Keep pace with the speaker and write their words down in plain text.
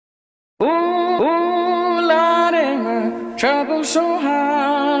trouble so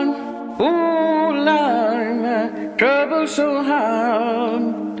hard. Ooh, Lord, my trouble so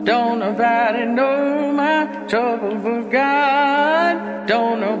hard. Don't nobody know my trouble but God.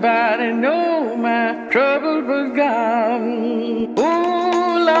 Don't nobody know my trouble but God.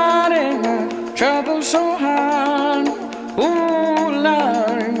 Ooh, Lord, my trouble so hard. Ooh,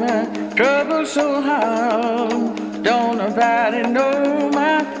 Lord, my trouble so hard. Don't nobody know